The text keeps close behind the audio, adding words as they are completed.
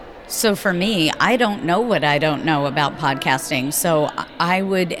So for me, I don't know what I don't know about podcasting. So I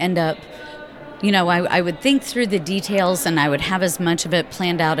would end up, I would think through the details and I would have as much of it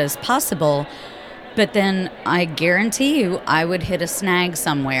planned out as possible. But then I guarantee you I would hit a snag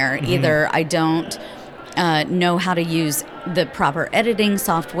somewhere. Mm-hmm. Either I don't know how to use the proper editing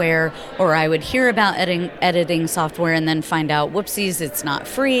software, or I would hear about editing software and then find out, whoopsies, it's not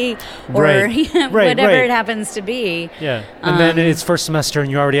free, or whatever it happens to be. Yeah, and then it's first semester and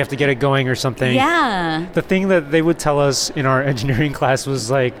you already have to get it going or something. Yeah. The thing that they would tell us in our engineering class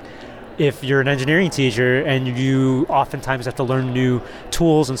was like, if you're an engineering teacher and you oftentimes have to learn new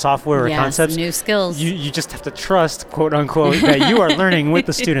tools and software or concepts, new skills, you just have to trust, quote unquote, that you are learning with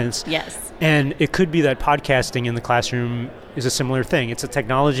the students. Yes. And it could be that podcasting in the classroom is a similar thing. It's a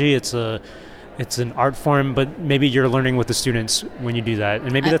technology, it's an art form, but maybe you're learning with the students when you do that,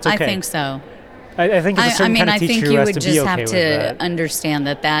 and maybe that's okay. I think so. I think it's a certain kind of teacher who has to be okay with that. I think you would just have to understand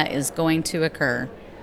that is going to occur.